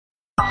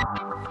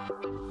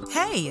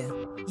Hey,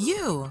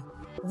 you!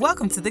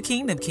 Welcome to the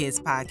Kingdom Kids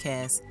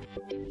podcast.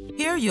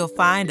 Here you'll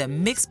find a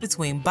mix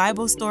between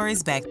Bible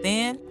stories back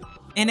then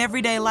and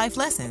everyday life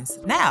lessons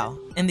now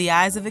in the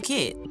eyes of a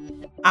kid.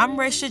 I'm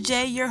Resha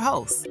J, your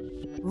host.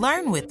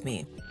 Learn with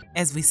me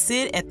as we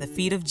sit at the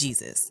feet of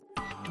Jesus.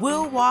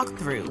 We'll walk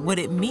through what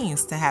it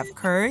means to have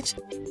courage,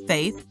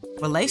 faith,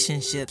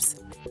 relationships,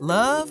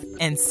 love,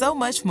 and so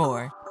much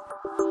more.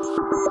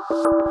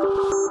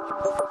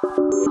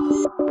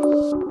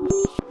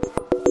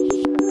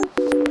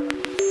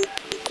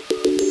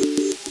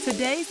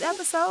 Today's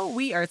episode,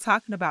 we are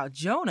talking about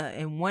Jonah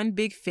and one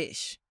big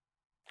fish.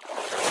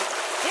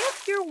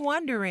 If you're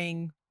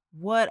wondering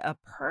what a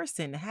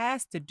person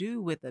has to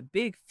do with a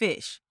big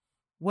fish,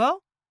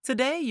 well,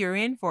 today you're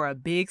in for a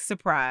big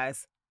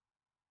surprise.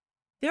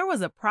 There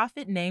was a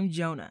prophet named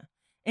Jonah,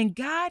 and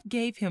God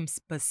gave him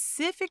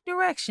specific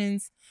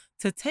directions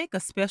to take a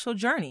special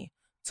journey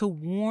to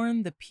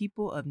warn the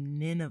people of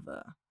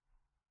Nineveh.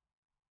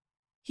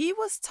 He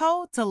was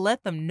told to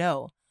let them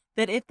know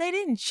that if they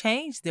didn't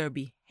change their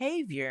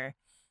behavior,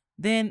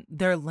 then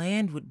their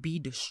land would be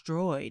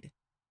destroyed.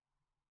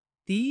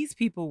 These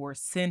people were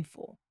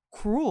sinful,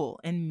 cruel,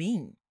 and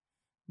mean.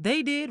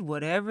 They did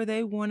whatever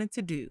they wanted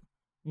to do,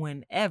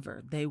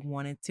 whenever they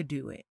wanted to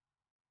do it.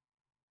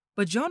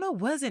 But Jonah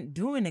wasn't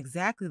doing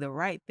exactly the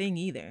right thing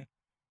either.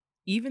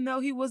 Even though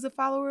he was a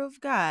follower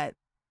of God,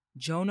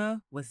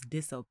 Jonah was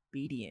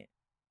disobedient.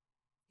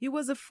 He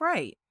was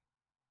afraid.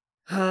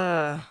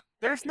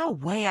 There's no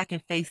way I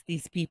can face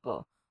these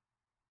people.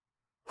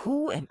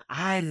 Who am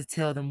I to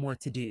tell them what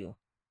to do?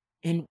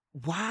 And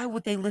why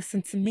would they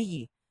listen to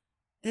me?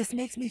 This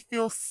makes me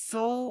feel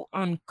so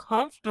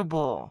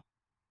uncomfortable.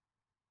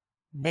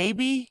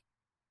 Maybe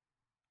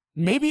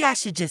I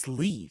should just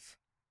leave.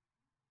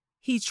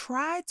 He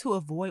tried to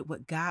avoid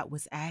what God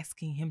was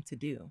asking him to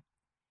do.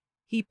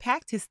 He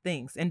packed his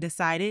things and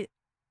decided,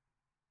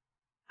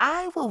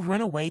 I will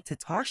run away to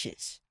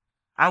Tarshish.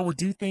 I will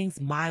do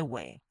things my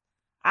way.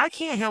 I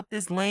can't help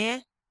this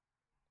land.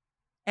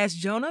 As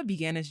Jonah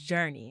began his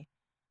journey,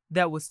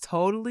 that was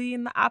totally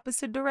in the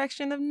opposite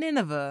direction of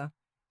Nineveh,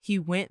 he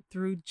went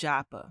through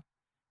Joppa,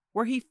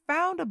 where he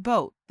found a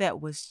boat that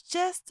was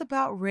just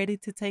about ready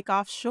to take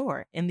off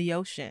shore in the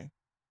ocean.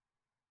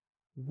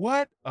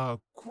 What a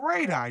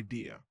great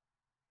idea!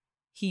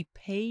 He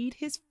paid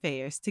his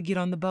fares to get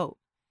on the boat,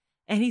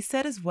 and he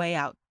set his way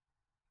out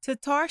to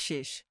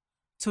Tarshish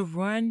to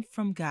run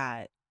from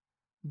God.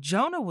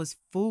 Jonah was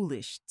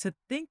foolish to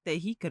think that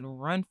he could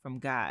run from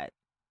God.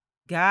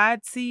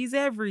 God sees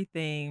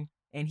everything,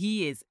 and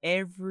he is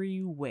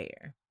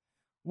everywhere.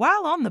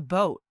 While on the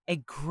boat, a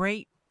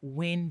great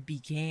wind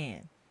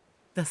began.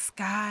 The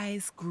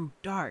skies grew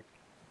dark,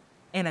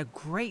 and a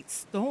great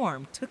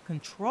storm took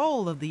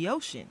control of the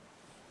ocean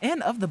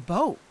and of the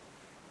boat.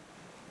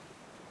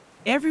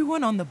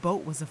 Everyone on the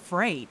boat was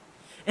afraid,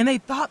 and they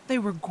thought they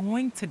were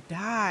going to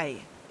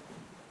die.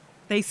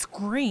 They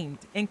screamed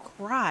and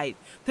cried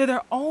to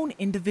their own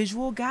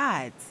individual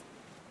gods.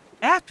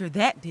 After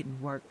that didn't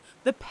work,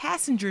 the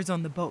passengers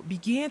on the boat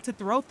began to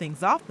throw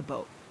things off the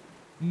boat.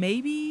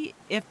 Maybe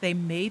if they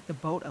made the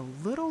boat a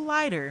little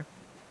lighter,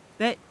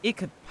 that it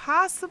could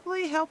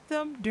possibly help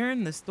them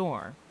during the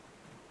storm.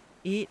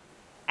 It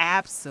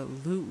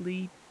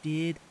absolutely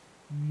did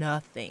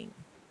nothing.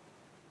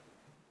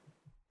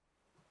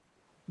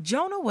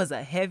 Jonah was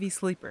a heavy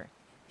sleeper.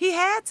 He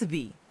had to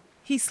be.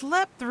 He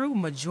slept through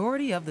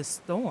majority of the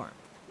storm.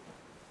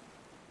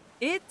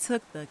 It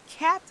took the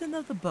captain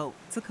of the boat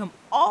to come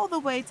all the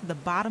way to the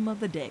bottom of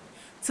the deck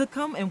to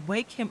come and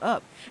wake him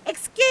up.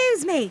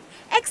 Excuse me,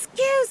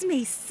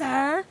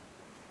 sir.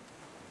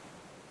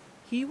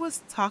 He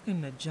was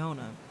talking to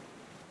Jonah.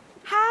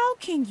 How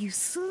can you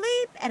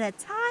sleep at a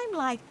time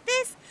like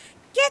this?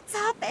 Get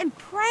up and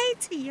pray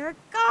to your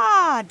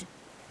God.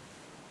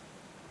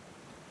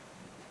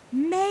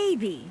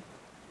 Maybe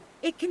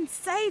it can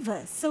save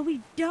us so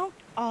we don't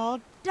all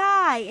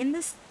die in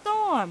the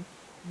storm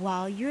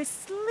while you're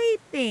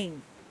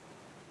sleeping.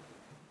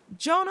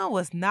 Jonah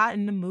was not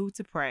in the mood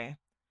to pray.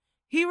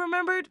 He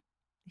remembered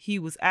he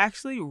was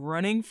actually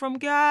running from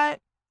God.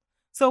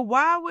 So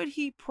why would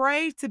he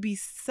pray to be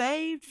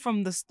saved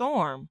from the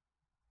storm?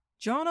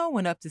 Jonah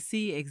went up to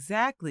see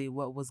exactly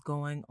what was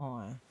going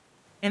on.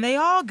 And they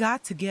all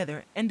got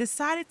together and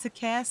decided to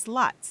cast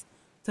lots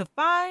to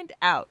find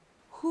out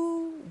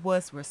who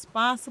was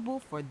responsible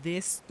for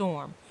this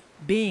storm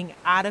being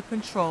out of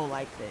control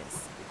like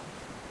this.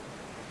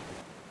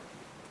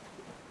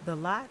 The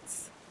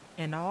lots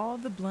and all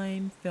the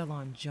blame fell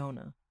on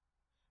Jonah.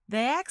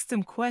 They asked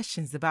him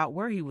questions about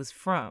where he was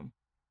from,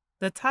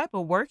 the type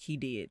of work he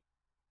did,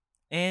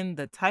 and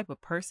the type of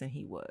person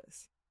he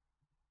was.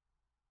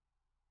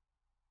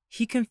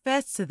 He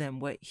confessed to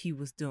them what he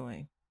was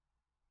doing,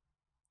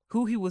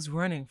 who he was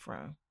running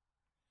from,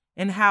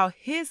 and how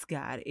his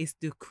God is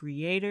the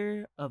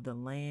creator of the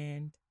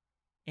land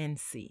and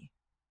sea.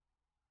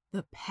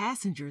 The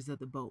passengers of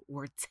the boat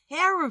were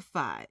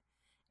terrified,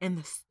 and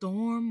the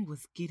storm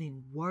was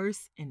getting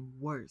worse and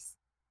worse.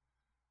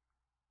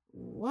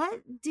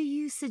 What do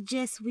you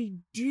suggest we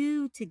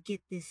do to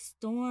get this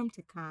storm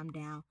to calm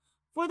down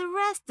for the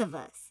rest of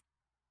us?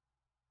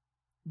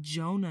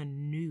 Jonah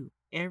knew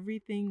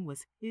everything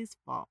was his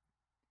fault,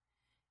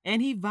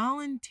 and he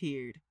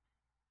volunteered.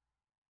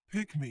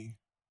 Pick me.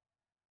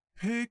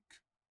 Pick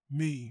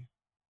me.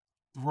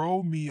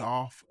 Throw me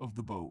off of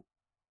the boat.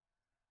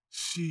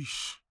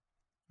 Sheesh.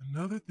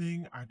 Another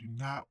thing I do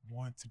not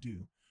want to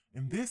do.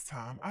 And this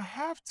time I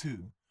have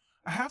to.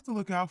 I have to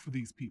look out for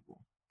these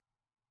people.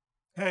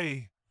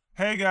 Hey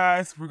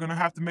guys, we're gonna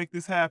have to make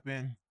this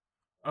happen.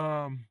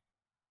 Um,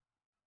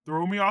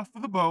 Throw me off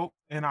of the boat,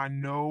 and I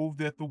know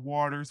that the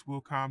waters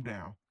will calm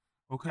down.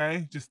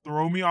 Okay? Just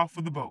throw me off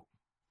of the boat.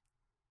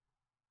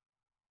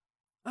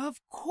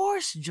 Of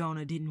course,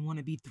 Jonah didn't want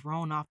to be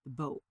thrown off the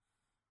boat.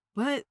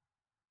 But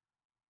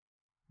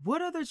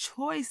what other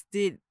choice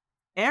did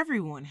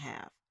everyone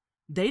have?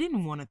 They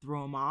didn't want to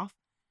throw him off.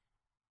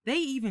 They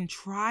even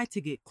tried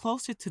to get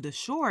closer to the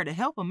shore to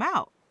help him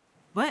out.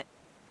 But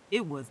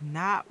it was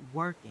not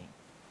working.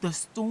 The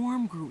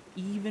storm grew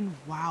even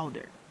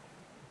wilder.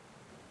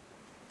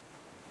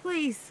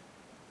 Please,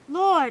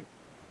 Lord,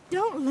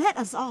 don't let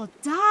us all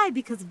die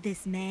because of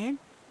this man.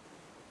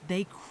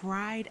 They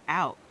cried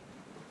out.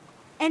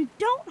 And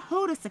don't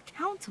hold us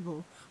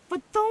accountable for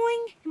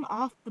throwing him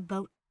off the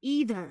boat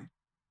either.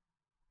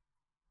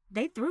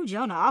 They threw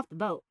Jonah off the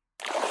boat,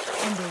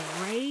 and the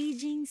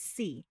raging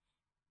sea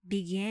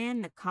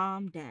began to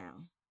calm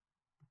down.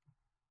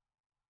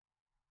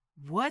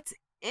 What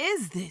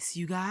is this,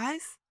 you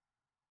guys?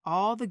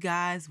 All the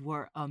guys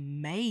were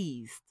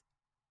amazed.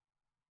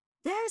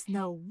 There's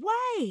no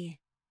way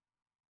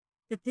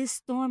that this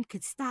storm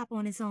could stop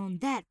on its own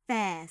that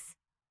fast.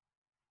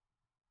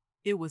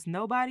 It was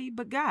nobody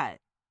but God.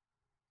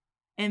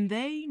 And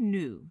they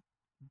knew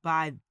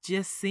by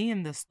just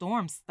seeing the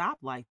storm stop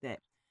like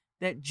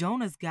that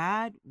Jonah's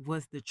God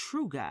was the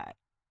true God.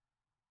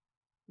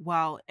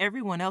 While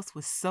everyone else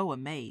was so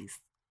amazed,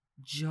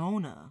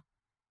 Jonah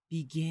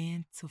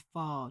began to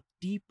fall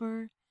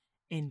deeper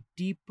and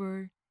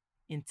deeper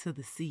into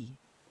the sea.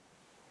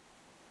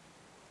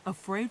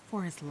 Afraid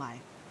for his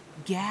life,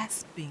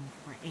 gasping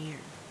for air,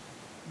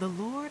 the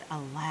Lord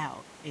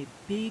allowed a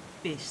big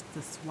fish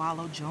to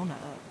swallow Jonah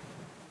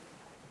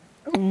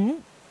up.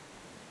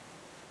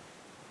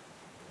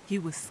 He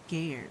was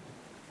scared.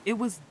 It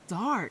was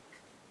dark.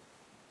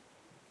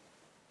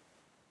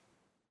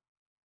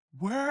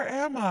 Where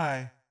am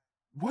I?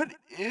 What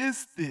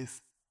is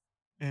this?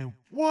 And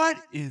what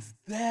is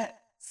that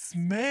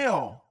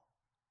smell?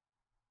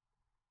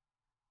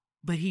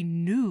 But he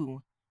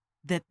knew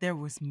that there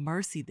was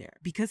mercy there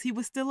because he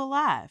was still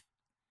alive.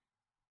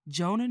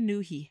 Jonah knew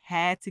he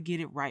had to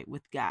get it right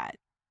with God.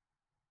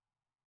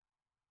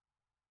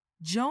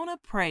 Jonah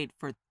prayed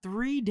for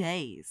 3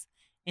 days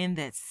in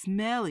that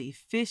smelly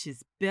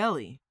fish's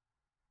belly.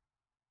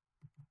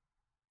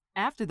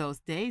 After those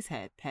days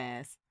had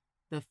passed,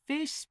 the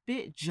fish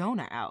spit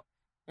Jonah out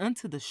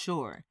onto the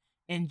shore,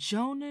 and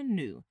Jonah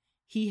knew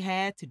he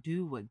had to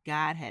do what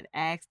God had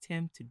asked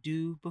him to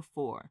do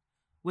before,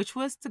 which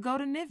was to go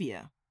to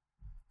Nineveh.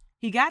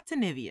 He got to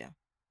Nineveh.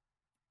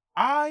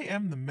 I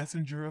am the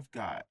messenger of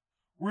God.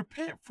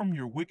 Repent from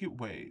your wicked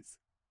ways.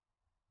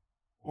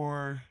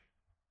 Or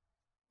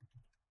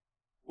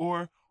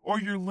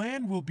your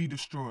land will be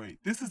destroyed.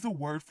 This is a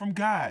word from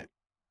God.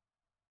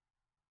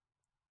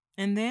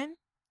 And then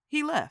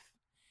he left.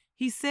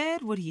 He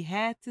said what he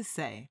had to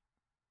say.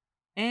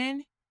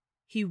 And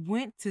he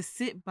went to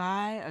sit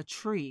by a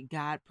tree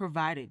God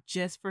provided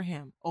just for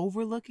him,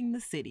 overlooking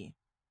the city.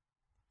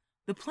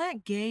 The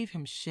plant gave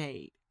him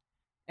shade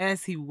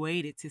as he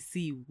waited to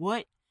see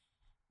what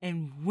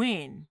and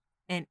when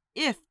and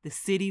if the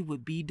city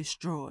would be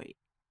destroyed.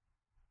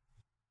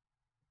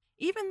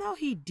 Even though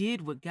he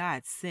did what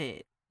God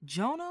said,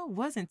 Jonah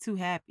wasn't too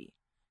happy.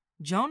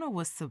 Jonah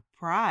was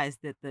surprised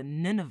that the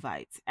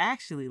Ninevites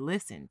actually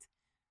listened.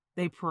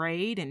 They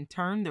prayed and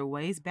turned their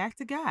ways back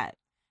to God,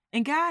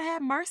 and God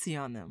had mercy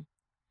on them.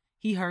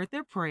 He heard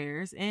their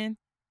prayers, and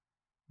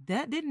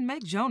that didn't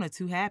make Jonah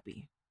too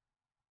happy.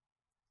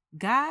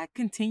 God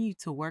continued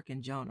to work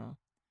in Jonah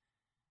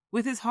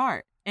with his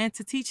heart and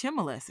to teach him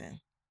a lesson.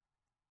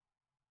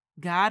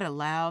 God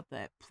allowed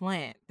that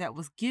plant that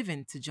was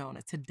given to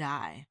Jonah to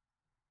die,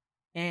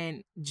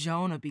 and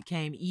Jonah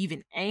became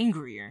even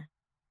angrier.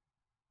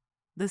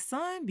 The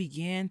sun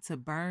began to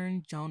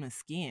burn Jonah's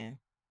skin.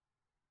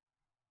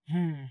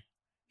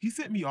 He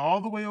sent me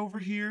all the way over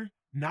here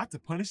not to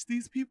punish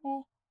these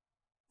people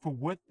for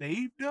what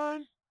they've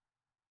done?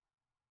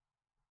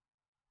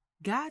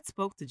 God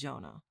spoke to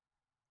Jonah.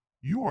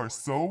 You are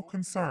so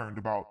concerned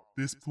about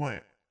this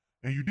plant,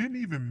 and you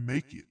didn't even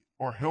make it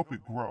or help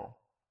it grow.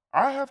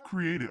 I have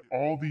created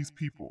all these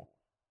people.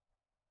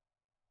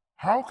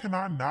 How can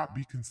I not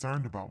be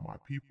concerned about my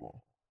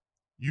people?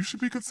 You should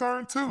be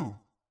concerned too.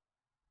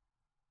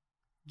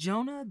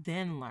 Jonah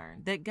then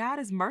learned that God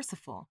is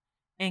merciful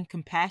and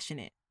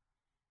compassionate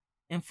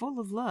and full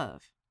of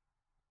love.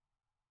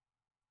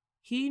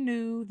 He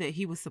knew that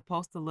he was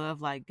supposed to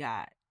love like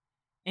God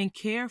and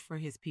care for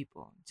his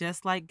people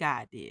just like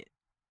God did.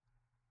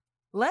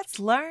 Let's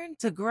learn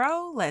to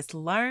grow. Let's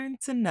learn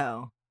to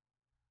know.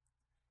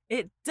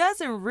 It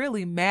doesn't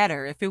really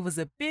matter if it was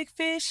a big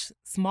fish,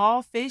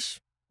 small fish,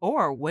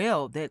 or a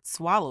whale that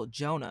swallowed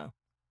Jonah.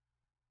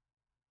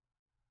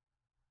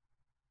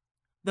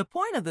 The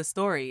point of the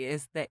story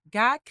is that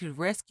God could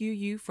rescue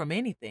you from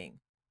anything,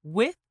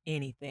 with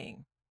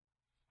anything,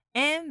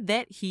 and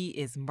that He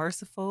is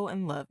merciful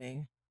and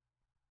loving.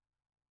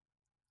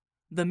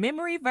 The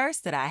memory verse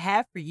that I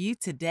have for you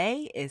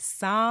today is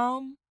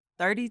Psalm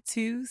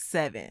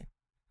 32:7.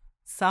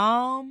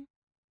 Psalm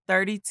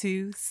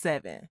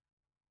 32:7.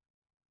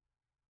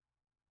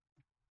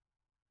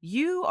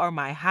 You are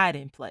my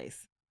hiding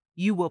place.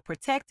 You will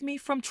protect me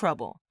from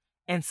trouble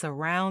and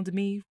surround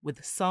me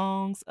with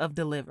songs of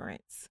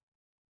deliverance.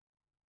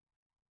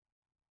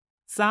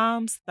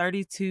 Psalms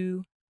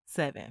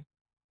 32:7.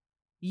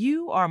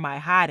 You are my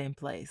hiding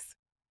place.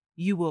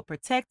 You will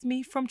protect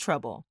me from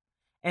trouble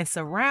and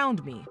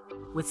surround me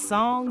with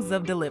songs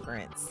of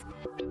deliverance.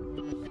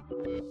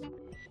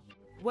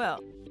 Well,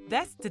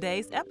 that's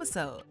today's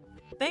episode.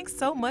 Thanks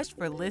so much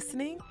for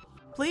listening.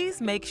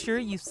 Please make sure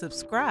you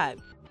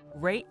subscribe,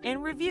 rate,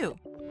 and review,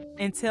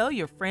 and tell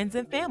your friends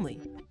and family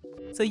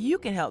so you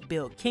can help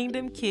build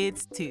Kingdom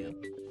Kids too.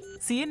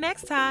 See you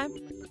next time.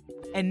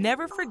 And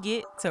never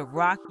forget to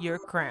rock your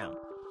crown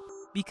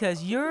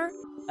because you're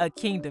a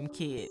Kingdom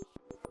Kid.